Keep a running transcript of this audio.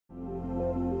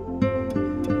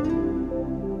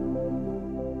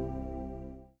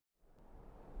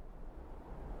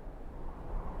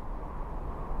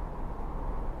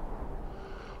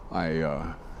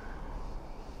I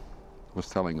was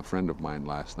telling a friend of mine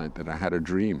last night that I had a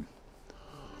dream.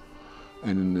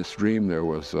 And in this dream there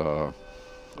was a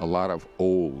lot of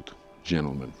old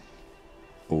gentlemen,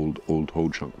 old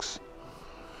ho-chunks.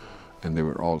 And they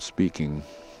were all speaking,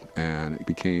 and it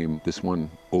became this one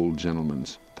old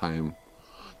gentleman's time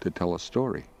to tell a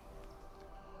story.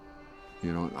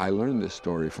 You know, I learned this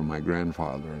story from my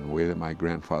grandfather, and the way that my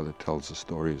grandfather tells the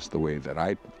story is the way that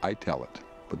I tell it.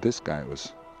 But this guy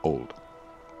was older,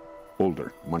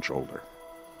 much older.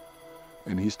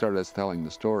 And he started telling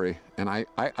the story, and I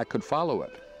could follow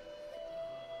it.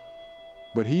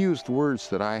 But he used words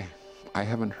that I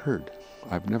haven't heard.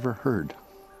 I've never heard.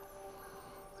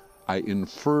 I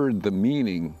inferred the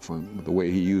meaning from the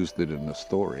way he used it in the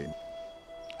story.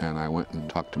 And I went and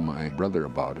talked to my brother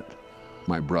about it,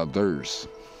 my brothers.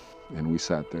 And we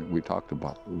sat there and we talked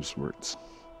about those words.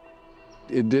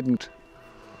 It didn't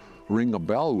ring a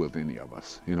bell with any of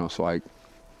us, you know, so I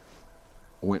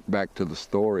went back to the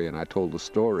story and I told the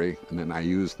story, and then I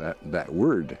used that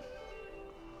word.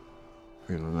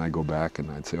 You know, and I go back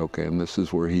and I'd say, okay, and this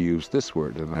is where he used this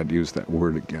word, and I'd use that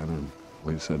word again, and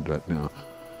we said that, you know,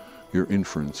 your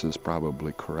inference is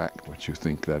probably correct, what you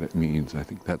think that it means. I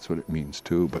think that's what it means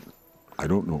too, but I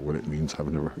don't know what it means.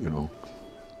 I've never, you know.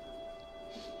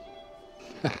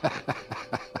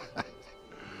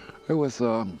 It was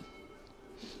a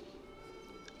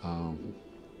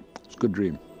good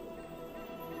dream.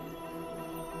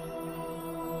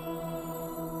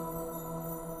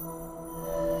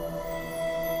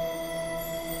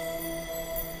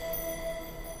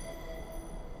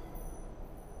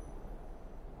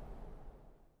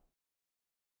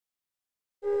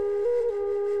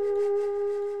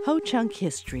 Ho-Chunk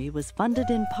History was funded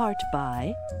in part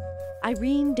by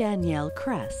Irene Danielle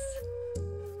Kress,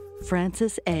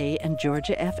 Francis A. and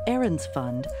Georgia F. Ahrens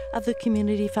Fund of the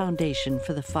Community Foundation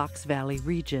for the Fox Valley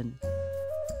region,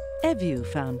 Evu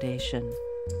Foundation,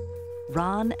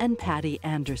 Ron and Patty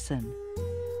Anderson,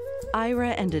 Ira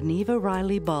and Aneva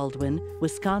Riley Baldwin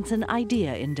Wisconsin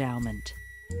Idea Endowment,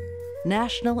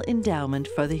 National Endowment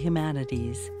for the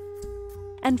Humanities,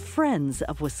 and Friends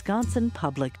of Wisconsin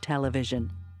Public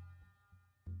Television.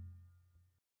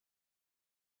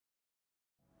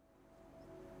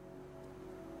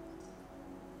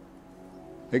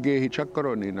 Ege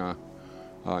hichakaro ni na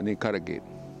ni karagit.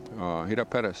 Hira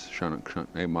peres shanak shan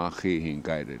e mahi hin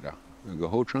guideda. Ege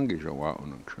ho-chungi jawa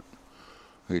onak shan.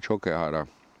 Ege choke hara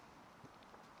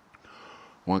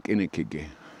wank inikige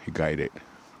he guided.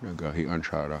 Ege he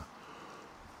anshara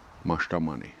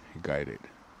mashtamani he guided.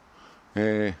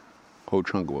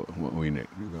 Ho-chungi wa winek.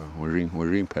 Ege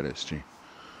warin peres ji.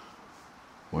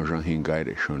 Wajan hin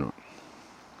guided shonot.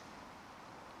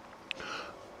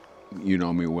 You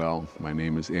know me well. My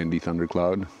name is Andy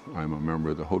Thundercloud. I'm a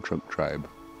member of the Ho-Chunk tribe.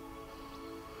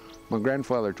 My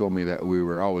grandfather told me that we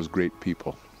were always great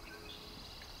people.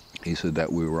 He said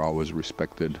that we were always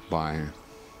respected by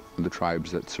the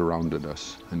tribes that surrounded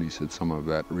us. And he said some of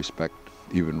that respect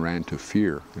even ran to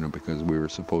fear, you know, because we were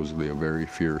supposedly a very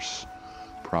fierce,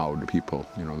 proud people,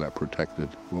 you know, that protected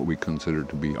what we considered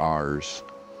to be ours.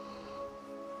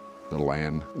 The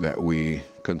land that we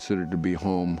considered to be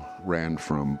home ran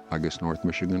from, I guess, North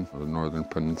Michigan, the Northern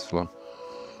Peninsula,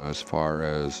 as far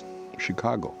as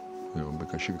Chicago, you know,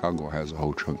 because Chicago has a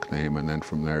Ho-Chunk name, and then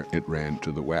from there it ran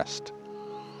to the west,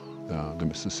 the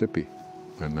Mississippi,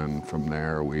 and then from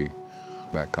there we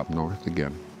back up north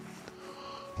again.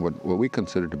 What we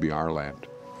considered to be our land,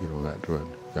 you know,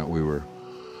 that we were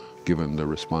given the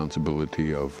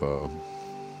responsibility of,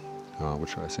 what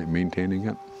should I say, maintaining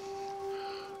it.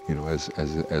 You know, as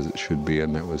it should be,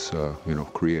 and that was, you know,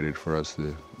 created for us.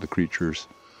 The creatures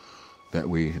that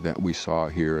we saw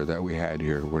here, that we had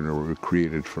here, were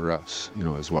created for us. You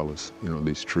know, as well as, you know,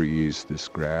 these trees, this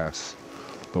grass,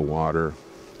 the water,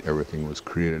 everything was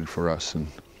created for us, and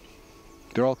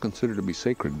they're all considered to be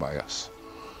sacred by us.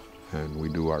 And we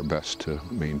do our best to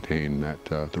maintain that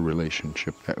the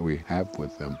relationship that we have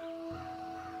with them.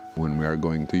 When we are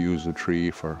going to use a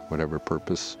tree for whatever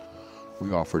purpose,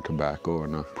 we offer tobacco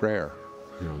and a prayer,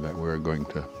 you know, that we're going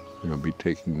to, you know, be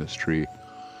taking this tree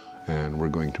and we're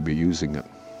going to be using it,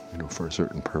 you know, for a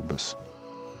certain purpose.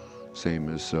 Same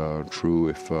is true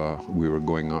if we were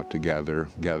going out to gather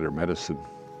medicine.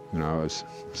 You know, I was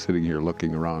sitting here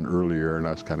looking around earlier, and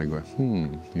I was kind of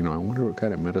going, you know, I wonder what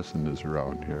kind of medicine is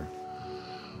around here.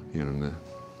 You know,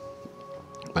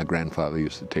 my grandfather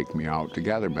used to take me out to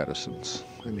gather medicines,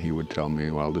 and he would tell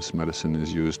me, well, this medicine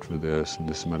is used for this, and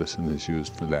this medicine is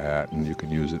used for that, and you can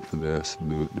use it for this, and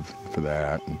do it for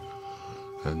that.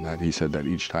 And that he said that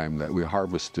each time that we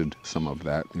harvested some of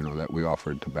that, you know, that we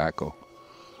offered tobacco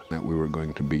that we were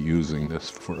going to be using this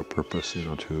for a purpose,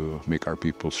 to make our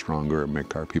people stronger,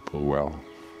 make our people well.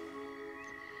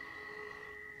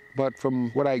 But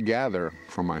from what I gather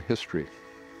from my history,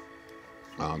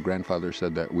 grandfather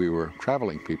said that we were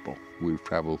traveling people. We've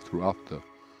traveled throughout the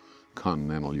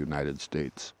continental United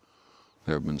States.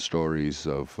 There have been stories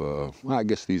of, well, I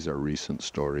guess these are recent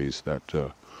stories that,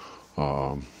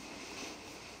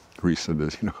 recent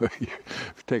is, if you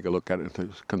take a look at it,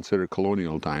 consider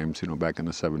colonial times, back in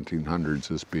the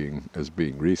 1700s as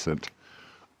being recent.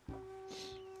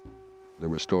 There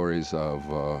were stories of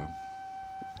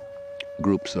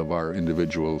groups of our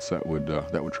individuals that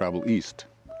would travel east.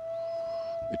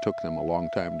 It took them a long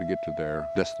time to get to their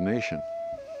destination,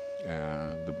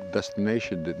 and the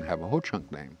destination didn't have a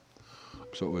Ho-Chunk name,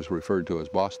 so it was referred to as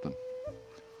Boston.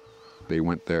 They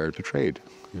went there to trade.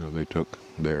 They took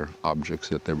their objects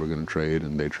that they were going to trade,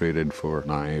 and they traded for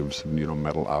knives and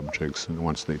metal objects, and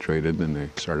once they traded, then they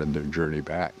started their journey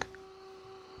back.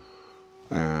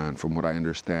 And from what I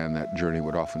understand, that journey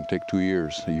would often take 2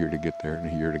 years, a year to get there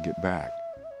and a year to get back.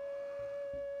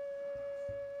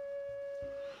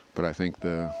 But I think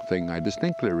the thing I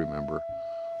distinctly remember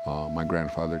my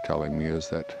grandfather telling me is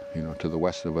that, to the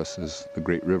west of us is the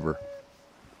great river,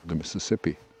 the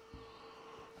Mississippi.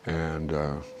 And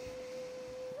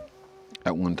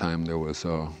at one time there was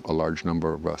a large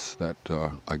number of us that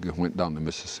went down the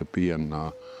Mississippi and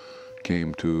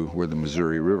came to where the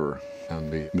Missouri River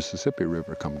and the Mississippi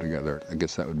River come together. I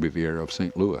guess that would be the area of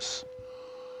St. Louis.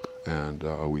 And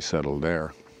we settled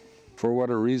there. For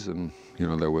whatever reason,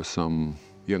 there was some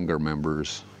younger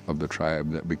members of the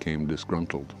tribe that became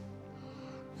disgruntled,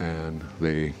 and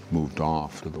they moved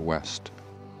off to the west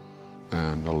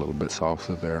and a little bit south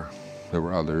of there. There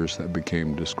were others that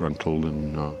became disgruntled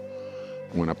and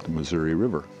went up the Missouri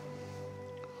River,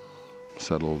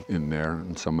 settled in there,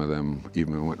 and some of them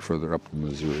even went further up the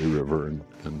Missouri River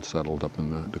and settled up in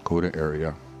the Dakota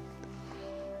area.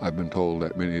 I've been told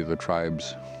that many of the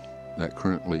tribes that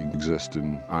currently exist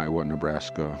in Iowa,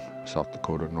 Nebraska, South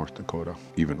Dakota, North Dakota,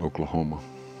 even Oklahoma,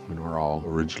 are all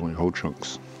originally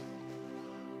Ho-Chunks.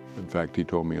 In fact, he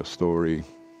told me a story.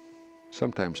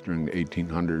 Sometimes during the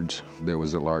 1800s, there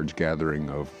was a large gathering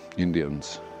of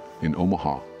Indians in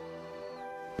Omaha.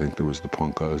 I think there was the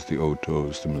Ponkas, the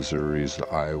Otos, the Missouris, the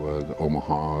Iowa, the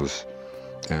Omahas,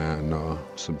 and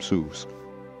some Sioux.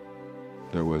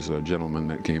 There was a gentleman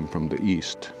that came from the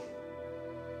east,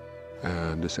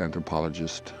 and this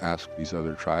anthropologist asked these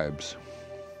other tribes,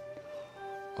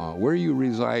 where you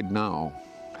reside now,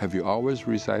 have you always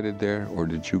resided there, or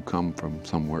did you come from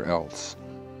somewhere else?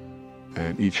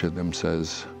 And each of them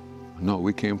says, no,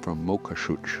 we came from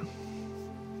Mokashuch.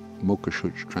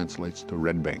 Mokashuch translates to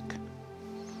Red Bank,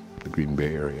 the Green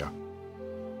Bay area.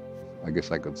 I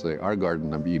guess I could say our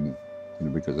Garden of Eden,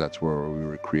 because that's where we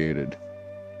were created.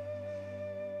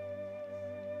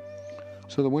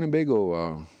 So the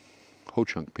Winnebago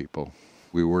Ho-Chunk people,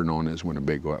 we were known as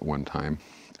Winnebago at one time.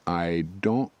 I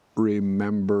don't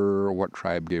remember what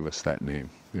tribe gave us that name,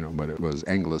 but it was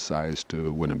anglicized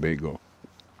to Winnebago.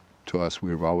 To us,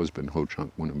 we've always been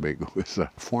Ho-Chunk. Winnebago is a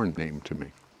foreign name to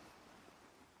me.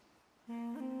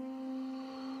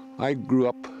 I grew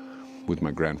up with my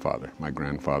grandfather. My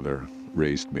grandfather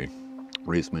raised me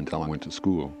until I went to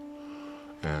school.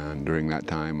 And during that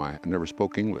time, I never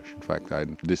spoke English. In fact, I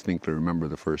distinctly remember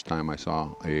the first time I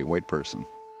saw a white person.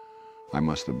 I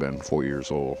must have been 4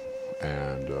 years old.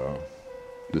 And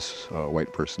this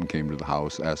white person came to the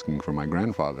house asking for my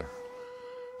grandfather.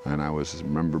 And I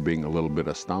remember being a little bit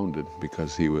astounded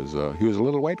because he was a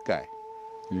little white guy.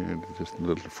 Just a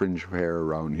little fringe of hair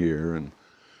around here,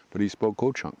 but he spoke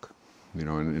Ho-Chunk,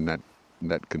 and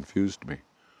that confused me.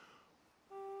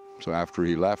 So after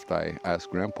he left, I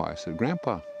asked Grandpa, I said,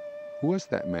 Grandpa, who is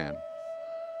that man?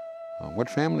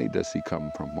 What family does he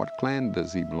come from? What clan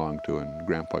does he belong to? And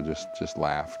Grandpa just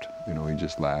laughed, he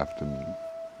just laughed, and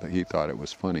he thought it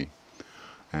was funny.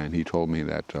 And he told me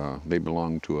that they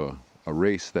belonged to a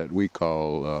race that we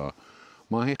call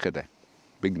migrated,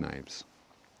 big knives,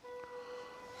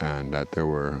 and that there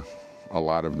were a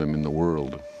lot of them in the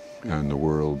world, and the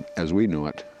world as we knew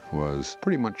it was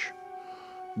pretty much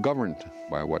governed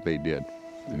by what they did.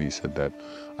 And he said that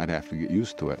I'd have to get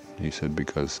used to it. He said,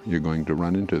 because you're going to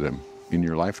run into them in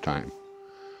your lifetime.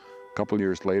 A couple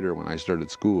years later, when I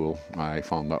started school, I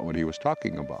found out what he was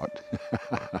talking about.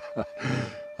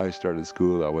 I started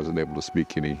school, I wasn't able to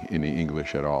speak any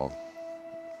English at all.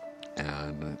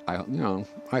 And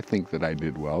I think that I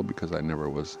did well because I never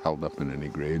was held up in any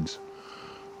grades.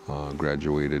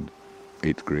 Graduated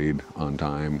 8th grade on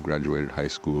time, graduated high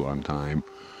school on time.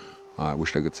 I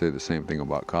wish I could say the same thing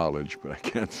about college, but I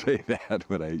can't say that.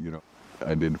 But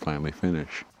I did finally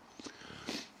finish.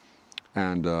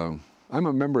 And I'm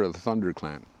a member of the Thunder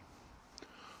Clan,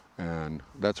 and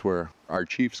that's where our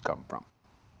chiefs come from.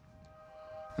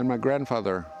 And my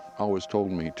grandfather always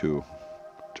told me to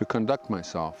conduct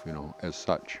myself, as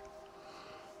such.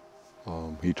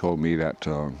 He told me that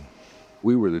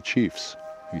we were the chiefs,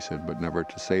 he said, but never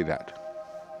to say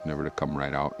that, never to come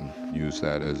right out and use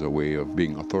that as a way of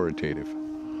being authoritative.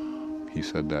 He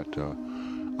said that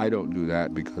I don't do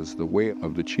that because the way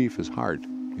of the chief is hard.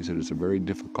 He said it's a very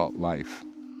difficult life.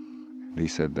 And he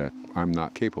said that I'm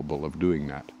not capable of doing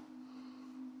that.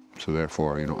 So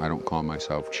therefore, I don't call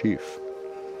myself chief.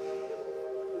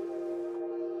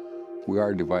 We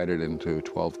are divided into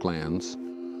 12 clans.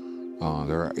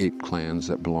 There are 8 clans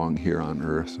that belong here on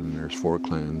Earth, and there's 4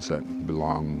 clans that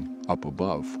belong up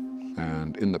above.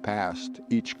 And in the past,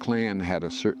 each clan had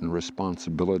a certain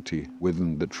responsibility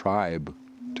within the tribe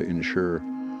to ensure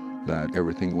that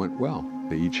everything went well.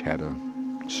 They each had a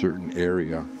certain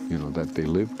area, that they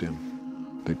lived in.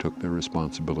 They took their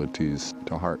responsibilities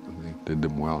to heart, and they did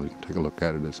them well. You can take a look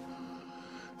at it as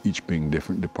each being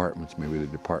different departments, maybe the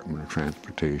Department of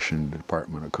Transportation, the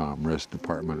Department of Commerce,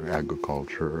 Department of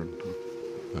Agriculture,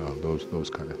 and those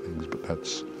kind of things. But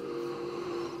that's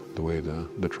the way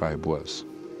the tribe was.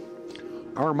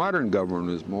 Our modern government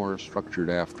is more structured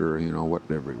after, what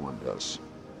everyone does.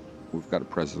 We've got a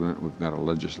president, we've got a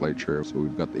legislature, so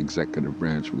we've got the executive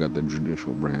branch, we've got the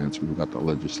judicial branch, we've got the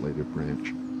legislative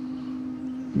branch.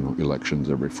 Elections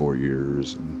every 4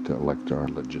 years, and to elect our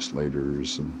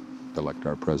legislators and elect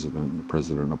our president. The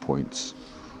president appoints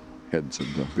heads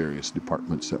of the various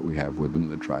departments that we have within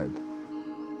the tribe.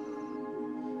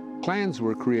 Clans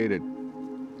were created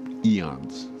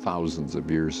eons, thousands of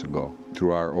years ago,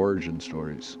 through our origin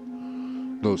stories.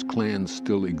 Those clans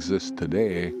still exist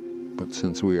today, but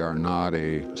since we are not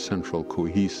a central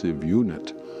cohesive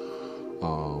unit,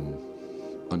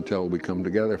 until we come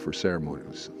together for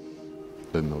ceremonies,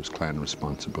 then those clan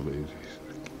responsibilities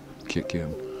kick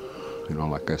in.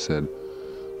 Like I said,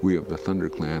 we of the Thunder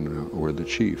Clan were the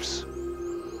chiefs.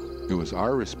 It was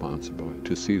our responsibility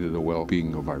to see to the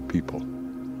well-being of our people.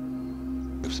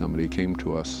 If somebody came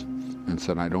to us and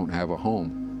said, I don't have a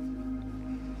home,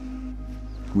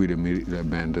 we'd immediately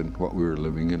abandon what we were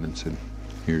living in and said,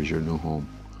 here's your new home.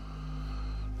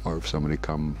 Or if somebody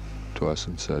come to us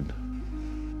and said,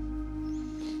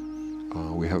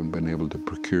 we haven't been able to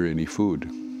procure any food,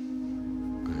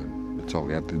 and that's all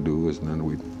we had to do, is then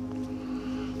we'd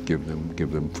give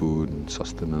them food and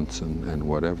sustenance and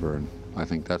whatever. And I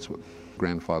think that's what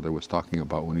grandfather was talking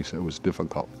about when he said it was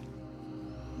difficult.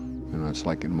 It's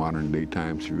like in modern day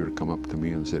times, if you were to come up to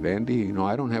me and said, Andy,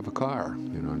 I don't have a car.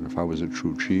 And if I was a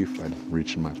true chief, I'd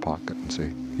reach in my pocket and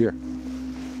say,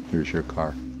 here's your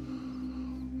car.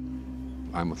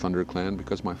 I'm a Thunder Clan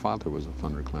because my father was a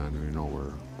Thunder Clan. We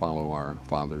follow our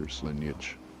father's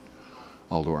lineage.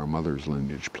 Although our mother's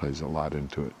lineage plays a lot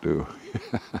into it too.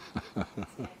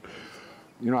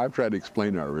 I've tried to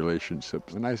explain our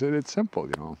relationships, and I said it's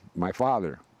simple, My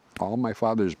father, all my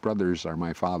father's brothers are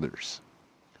my fathers.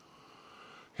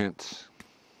 Hence,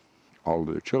 all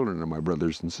their children are my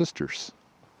brothers and sisters.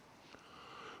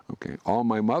 Okay, all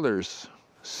my mother's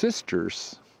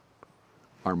sisters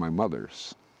are my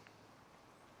mothers.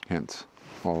 Hence,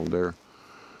 all their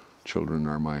children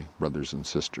are my brothers and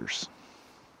sisters.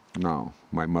 Now,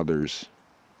 my mother's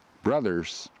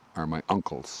brothers are my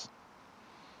uncles,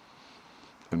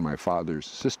 and my father's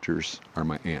sisters are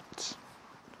my aunts.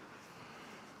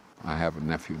 I have a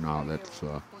nephew now that's,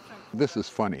 this is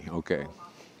funny, okay.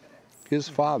 His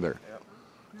father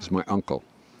is my uncle,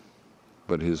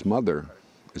 but his mother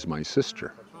is my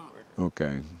sister.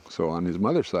 Okay, so on his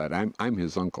mother's side, I'm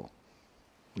his uncle,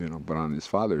 but on his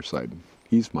father's side,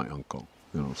 he's my uncle,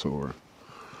 so we're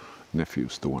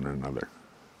nephews to one another.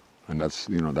 And that's,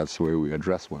 that's the way we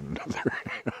address one another.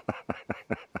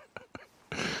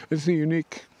 It's a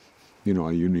unique,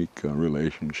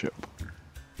 relationship.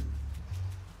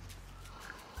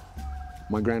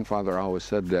 My grandfather always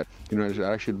said that,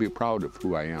 I should be proud of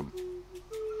who I am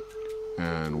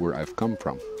and where I've come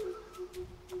from.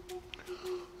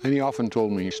 And he often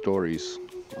told me stories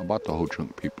about the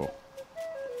Ho-Chunk people.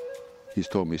 He's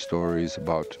told me stories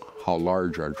about how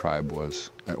large our tribe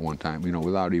was at one time,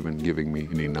 without even giving me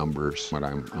any numbers. But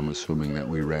I'm assuming that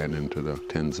we ran into the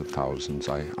tens of thousands.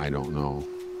 I don't know.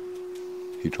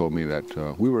 He told me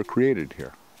that we were created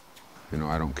here.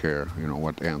 I don't care,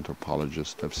 what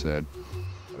anthropologists have said.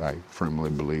 I firmly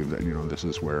believe that, this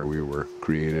is where we were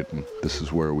created, and this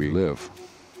is where we live.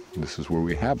 This is where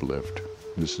we have lived.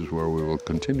 This is where we will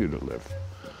continue to live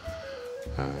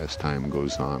as time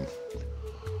goes on.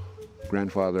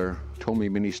 grandfather told me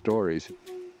many stories.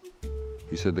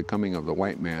 He said the coming of the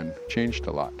white man changed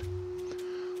a lot,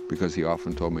 because he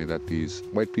often told me that these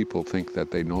white people think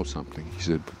that they know something. He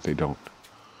said, but they don't.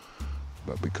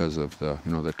 But because of the,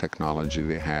 the technology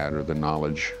they had, or the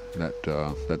knowledge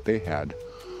that they had,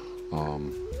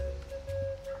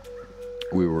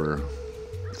 we were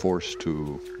forced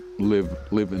to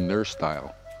live in their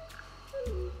style.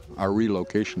 Our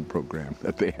relocation program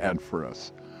that they had for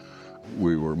us,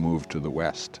 we were moved to the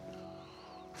West,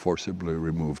 forcibly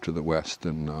removed to the West,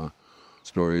 and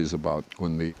stories about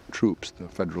when the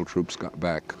federal troops got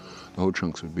back, the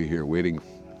Ho-Chunks would be here waiting.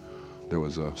 There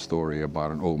was a story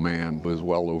about an old man who was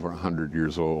well over 100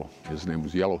 years old. His name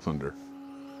was Yellow Thunder,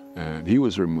 and he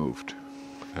was removed.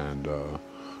 And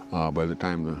by the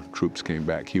time the troops came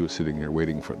back, he was sitting there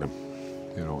waiting for them,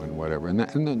 and whatever.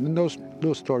 And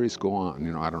those stories go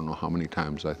on. I don't know how many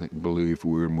times believe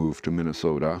we were moved to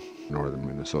Minnesota, northern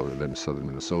Minnesota, then southern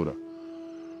Minnesota.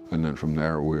 And then from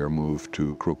there, we were moved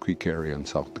to Crow Creek area in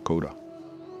South Dakota.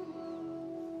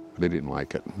 They didn't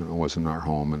like it. It wasn't our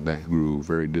home, and they grew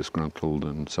very disgruntled,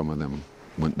 and some of them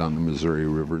went down the Missouri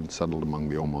River and settled among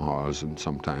the Omahas, and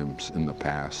sometimes in the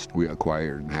past, we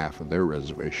acquired half of their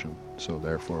reservation. So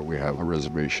therefore, we have a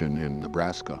reservation in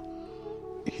Nebraska.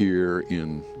 Here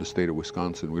in the state of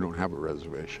Wisconsin, we don't have a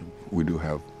reservation. We do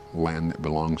have land that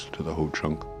belongs to the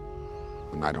Ho-Chunk,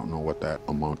 and I don't know what that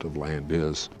amount of land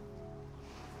is.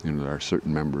 There are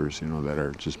certain members, that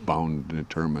are just bound and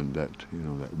determined that,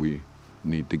 that we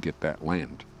need to get that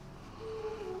land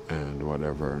and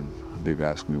whatever. And they've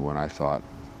asked me what I thought.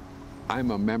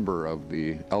 I'm a member of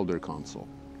the Elder Council,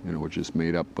 which is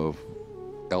made up of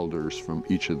elders from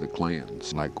each of the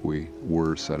clans, like we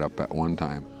were set up at one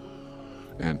time.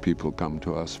 And people come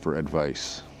to us for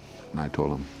advice. And I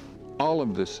told them, all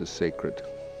of this is sacred.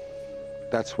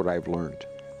 That's what I've learned.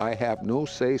 I have no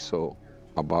say-so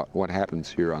about what happens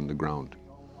here on the ground.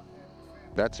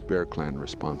 That's Bear Clan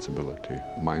responsibility.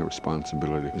 My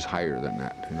responsibility is higher than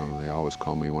that. They always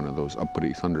call me one of those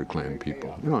uppity Thunder Clan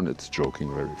people. And it's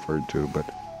jokingly referred to, but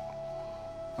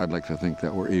I'd like to think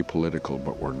that we're apolitical,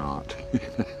 but we're not.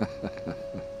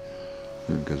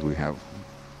 Because we have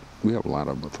a lot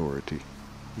of authority,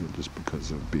 just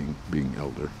because of being an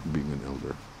elder.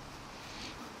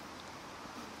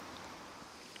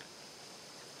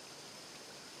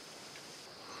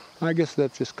 I guess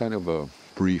that's just kind of a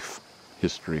brief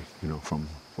history, from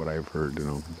what I've heard.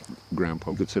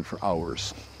 Grandpa could sit for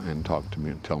hours and talk to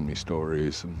me and tell me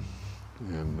stories,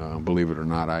 and believe it or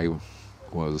not, I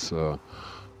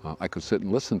could sit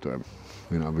and listen to him,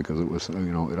 because it was,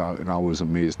 it always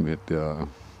amazed me.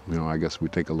 I guess we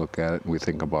take a look at it and we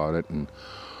think about it, and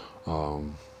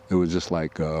it was just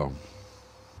like a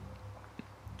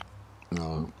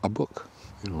book,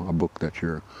 a book that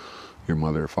your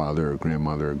mother, father, or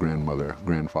grandmother, or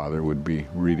grandfather would be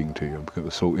reading to you, because it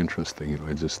was so interesting.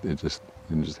 It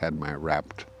just had my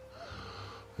rapt,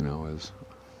 as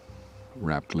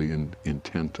raptly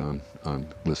intent on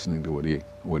listening to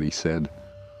what he said.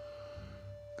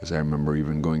 Because I remember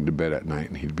even going to bed at night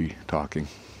and he'd be talking,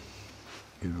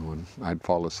 and I'd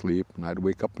fall asleep and I'd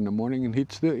wake up in the morning and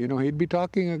he'd be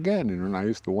talking again, and I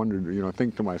used to wonder,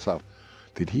 think to myself,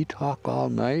 did he talk all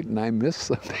night and I missed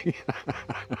something?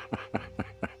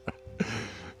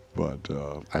 But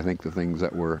I think the things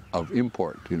that were of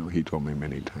import, he told me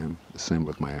many times. The same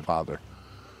with my father.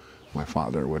 My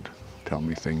father would tell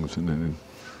me things, and then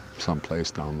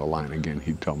someplace down the line again,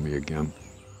 he'd tell me again.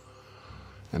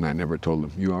 And I never told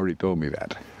him, you already told me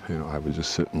that. I would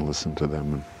just sit and listen to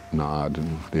them and nod,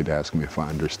 and they'd ask me if I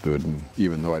understood, and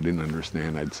even though I didn't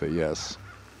understand, I'd say yes.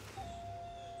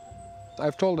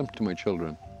 I've told them to my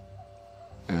children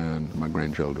and my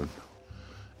grandchildren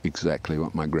exactly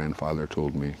what my grandfather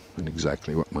told me and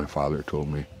exactly what my father told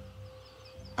me.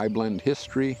 I blend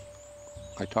history.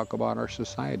 I talk about our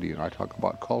society. I talk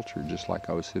about culture, just like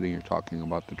I was sitting here talking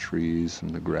about the trees and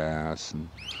the grass and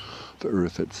the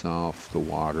earth itself, the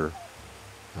water,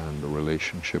 and the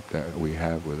relationship that we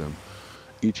have with them.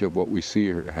 Each of what we see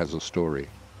here has a story,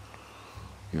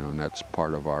 and that's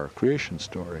part of our creation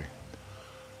story.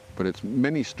 But it's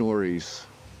many stories,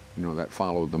 that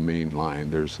follow the main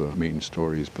line. There's the main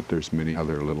stories, but there's many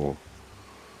other little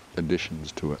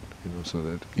additions to it, so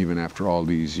that even after all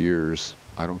these years,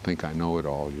 I don't think I know it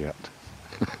all yet.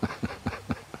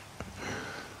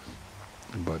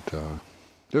 But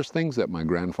there's things that my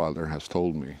grandfather has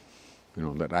told me,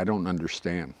 that I don't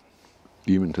understand.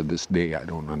 Even to this day, I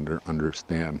don't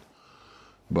understand.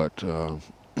 But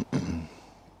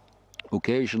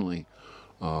occasionally,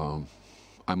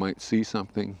 I might see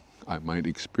something, I might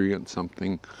experience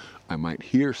something, I might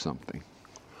hear something,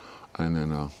 and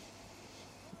then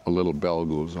a little bell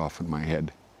goes off in my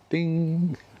head.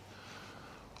 Ding!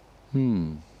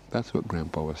 That's what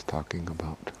Grandpa was talking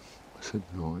about. I said,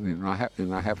 no,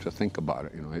 and I have to think about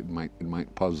it. You know, it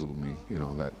might puzzle me. You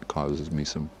know, that causes me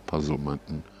some puzzlement.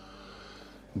 And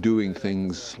doing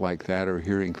things like that, or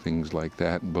hearing things like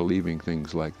that, and believing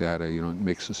things like that, you know, it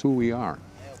makes us who we are.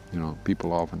 You know,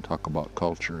 people often talk about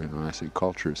culture, and I say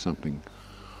culture is something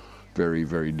very,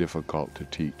 very difficult to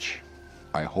teach.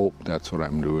 I hope that's what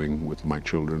I'm doing with my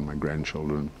children, my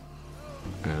grandchildren,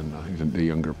 and the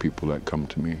younger people that come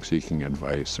to me seeking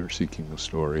advice or seeking a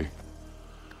story.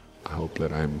 I hope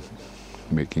that I'm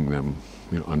making them,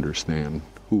 you know, understand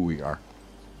who we are.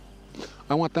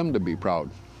 I want them to be proud,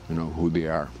 you know, who they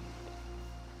are,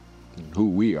 and who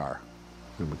we are,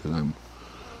 you know, because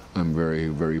I'm very,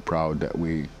 very proud that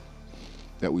we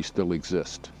still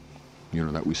exist. You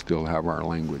know, that we still have our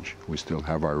language, we still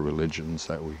have our religions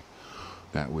that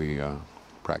we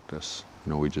practice.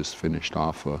 You know, we just finished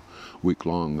off a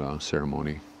week-long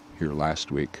ceremony here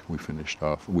last week.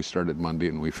 We started Monday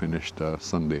and we finished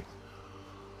Sunday.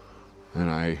 And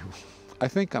I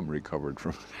think I'm recovered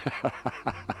from it.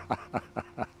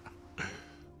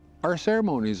 Our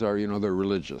ceremonies are, you know, they're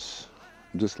religious.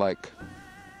 Just like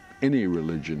any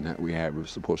religion that we have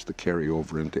is supposed to carry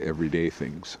over into everyday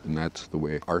things. And that's the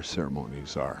way our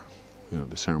ceremonies are. You know,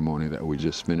 the ceremony that we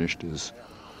just finished is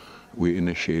we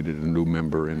initiated a new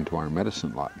member into our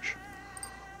medicine lodge.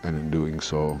 And in doing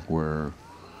so, we're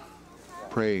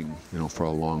praying, you know, for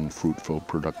a long, fruitful,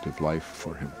 productive life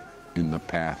for him in the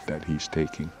path that he's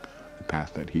taking, the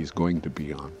path that he's going to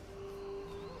be on.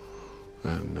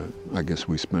 And I guess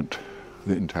we spent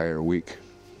the entire week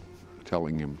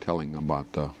telling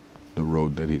about the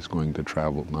road that he's going to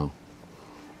travel now,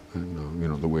 and you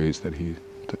know, the ways that he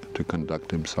to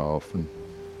conduct himself, and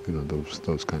you know,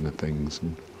 those kind of things,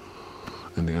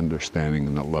 and the understanding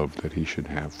and the love that he should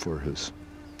have for his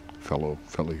fellow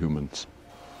humans.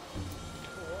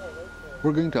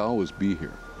 We're going to always be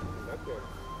here.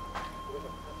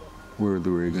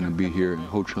 Whether we're going to be here in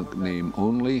Ho-Chunk name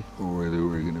only, or whether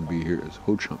we're going to be here as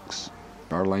Ho-Chunks.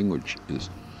 Our language is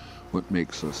what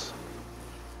makes us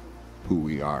who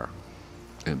we are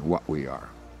and what we are.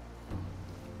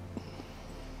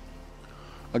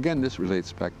 Again, this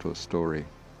relates back to a story.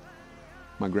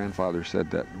 My grandfather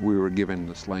said that we were given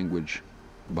this language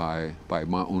by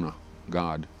Ma'una,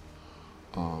 God,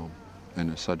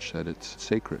 and as such that it's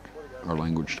sacred. Our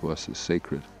language to us is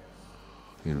sacred.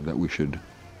 You know, that we should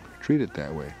treat it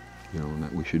that way, you know, and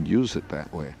that we should use it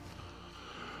that way.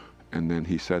 And then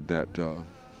he said that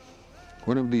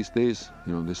one of these days,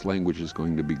 you know, this language is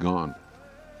going to be gone.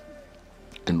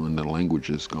 And when the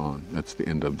language is gone, that's the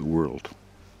end of the world.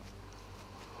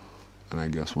 And I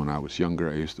guess when I was younger,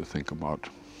 I used to think about,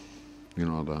 you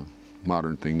know, the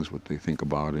modern things, what they think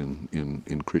about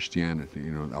in Christianity,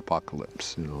 you know, the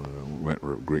apocalypse, you know,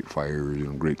 great fire, you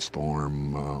know, great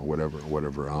storm,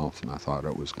 whatever else. And I thought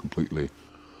it was completely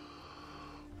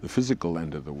the physical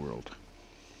end of the world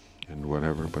and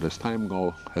whatever. But as time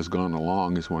has gone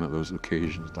along, it's one of those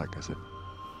occasions, like I said,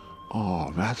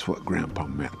 oh, that's what Grandpa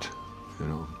meant, you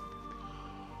know.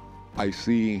 I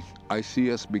see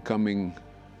us becoming,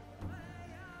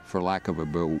 for lack of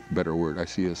a better word, I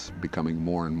see us becoming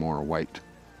more and more white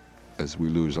as we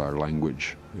lose our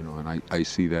language, you know, and I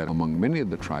see that among many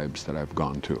of the tribes that I've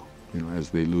gone to. You know,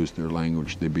 as they lose their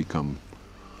language, they become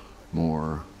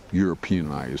more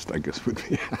Europeanized, I guess would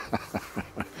be,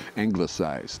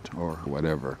 anglicized or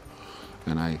whatever.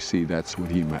 And I see that's what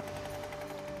he meant.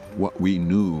 What we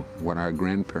knew, what our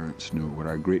grandparents knew, what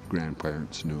our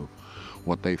great-grandparents knew,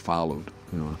 what they followed,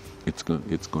 you know, it's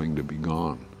going to be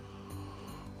gone.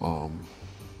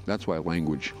 That's why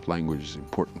language is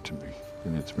important to me,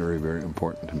 and it's very, very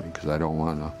important to me, because I don't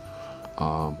want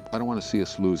to see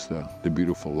us lose the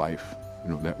beautiful life,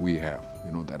 you know, that we have,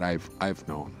 you know, that I've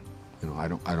known. You know, I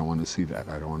don't want to see that.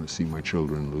 I don't want to see my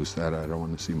children lose that. I don't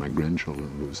want to see my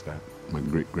grandchildren lose that. My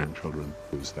great-grandchildren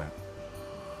lose that.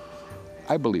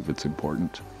 I believe it's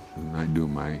important, and I do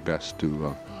my best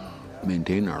to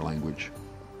maintain our language.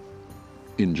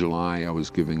 In July, I was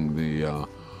giving the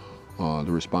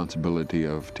responsibility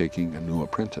of taking a new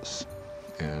apprentice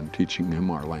and teaching him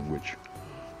our language,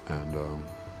 and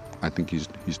I think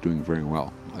he's doing very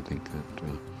well. I think that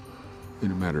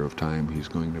in a matter of time he's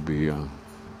going to be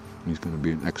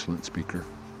an excellent speaker.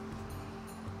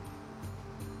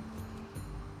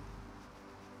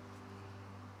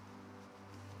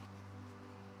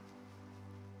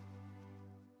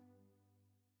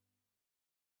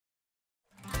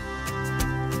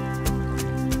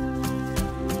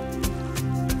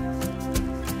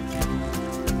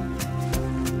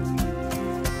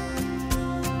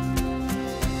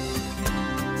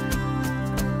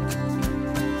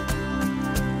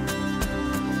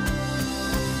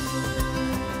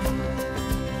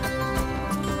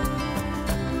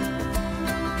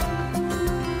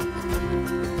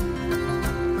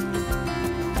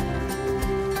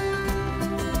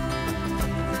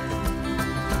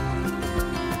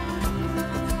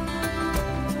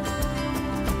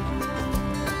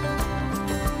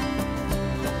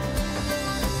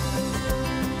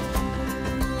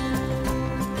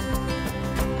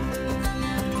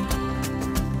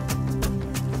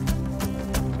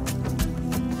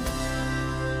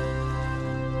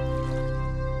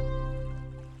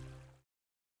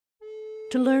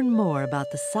 To learn more about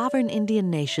the sovereign Indian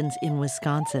nations in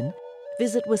Wisconsin,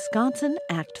 visit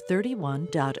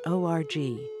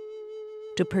wisconsinAct31.org.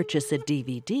 To purchase a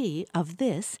DVD of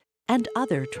this and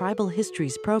other Tribal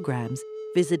Histories programs,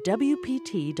 visit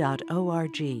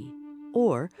wpt.org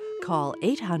or call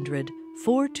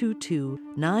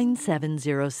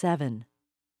 800-422-9707.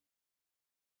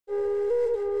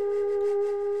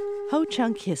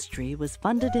 Ho-Chunk History was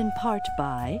funded in part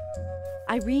by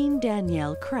Irene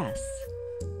Danielle Kress,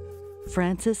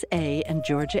 Francis A. and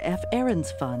Georgia F.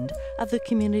 Ahrens Fund of the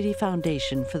Community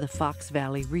Foundation for the Fox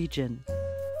Valley region,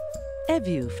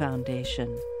 EVU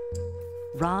Foundation,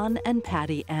 Ron and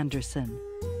Patty Anderson,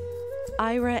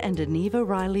 Ira and Aneva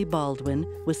Riley Baldwin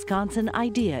Wisconsin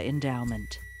Idea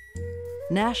Endowment,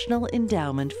 National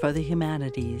Endowment for the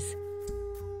Humanities,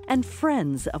 and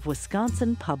Friends of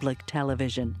Wisconsin Public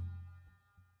Television.